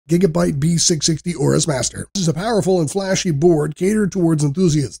Gigabyte B660 Aorus Master. This is a powerful and flashy board catered towards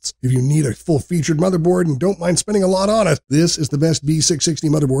enthusiasts. If you need a full-featured motherboard and don't mind spending a lot on it, this is the best B660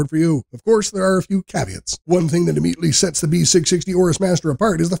 motherboard for you. Of course, there are a few caveats. One thing that immediately sets the B660 Aorus Master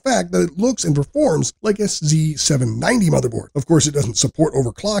apart is the fact that it looks and performs like a Z790 motherboard. Of course, it doesn't support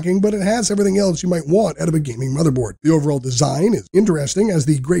overclocking, but it has everything else you might want out of a gaming motherboard. The overall design is interesting as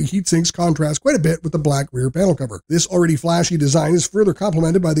the gray heatsinks contrast quite a bit with the black rear panel cover. This already flashy design is further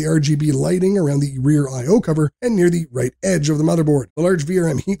complemented by the RGB lighting around the rear I/O cover and near the right edge of the motherboard. The large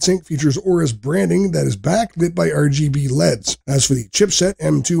VRM heatsink features Aorus branding that is backlit by RGB LEDs. As for the chipset,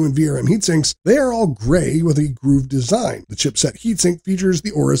 M2, and VRM heatsinks, they are all gray with a grooved design. The chipset heatsink features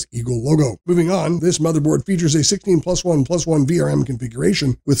the Aorus Eagle logo. Moving on, this motherboard features a 16+1+1 VRM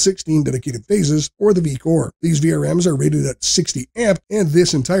configuration with 16 dedicated phases, or the V-core. These VRMs are rated at 60 amp, and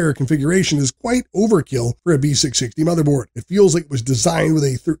this entire configuration is quite overkill for a B660 motherboard. It feels like it was designed with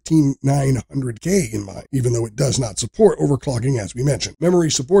a 13900K in mind, even though it does not support overclocking as we mentioned.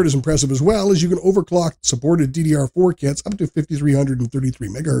 Memory support is impressive as well, as you can overclock supported DDR4 kits up to 5333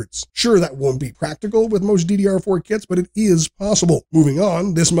 MHz. Sure, that won't be practical with most DDR4 kits, but it is possible. Moving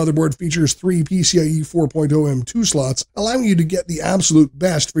on, this motherboard features 3 PCIe 4.0 M2 slots, allowing you to get the absolute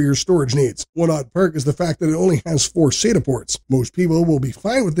best for your storage needs. One odd perk is the fact that it only has 4 SATA ports. Most people will be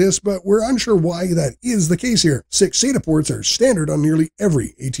fine with this, but we're unsure why that is the case here. 6 SATA ports are standard on nearly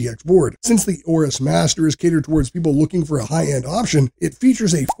every ATX board. Since the Aorus Master is catered towards people looking for a high-end option, it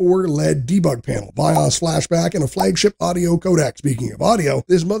features a 4 LED debug panel, BIOS flashback, and a flagship audio codec. Speaking of audio,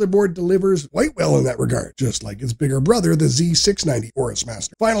 this motherboard delivers quite well in that regard, just like its bigger brother, the Z690 Aorus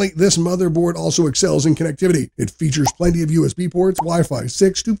Master. Finally, this motherboard also excels in connectivity. It features plenty of USB ports, Wi-Fi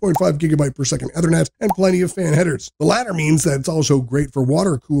 6, 2.5 GB per second Ethernet, and plenty of fan headers. The latter means that it's also great for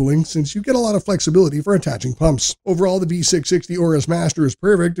water cooling, since you get a lot of flexibility for attaching pumps. Overall, the B660 Aorus Master is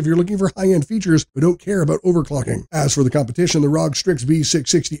perfect if you're looking for high-end features but don't care about overclocking. As for the competition, the ROG Strix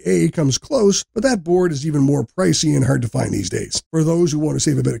B660A comes close, but that board is even more pricey and hard to find these days. For those who want to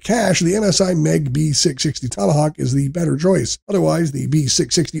save a bit of cash, the MSI Meg B660 Tomahawk is the better choice. Otherwise, the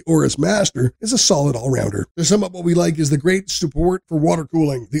B660 Aorus Master is a solid all-rounder. To sum up, what we like is the great support for water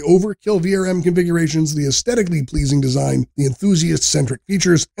cooling, the overkill VRM configurations, the aesthetically pleasing design, the enthusiast-centric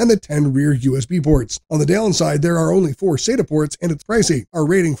features, and the 10 rear USB ports. On the downside, there are only 4 SATA ports, and it's pricey. Our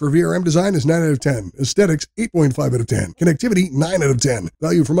rating for VRM design is 9 out of 10. Aesthetics, 8.5 out of 10. Connectivity, 9 out of 10.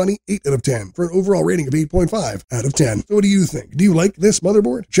 Value for money, 8 out of 10. For an overall rating of 8.5 out of 10. So what do you think? Do you like this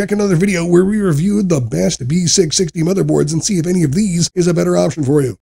motherboard? Check another video where we reviewed the best B660 motherboards and see if any of these is a better option for you.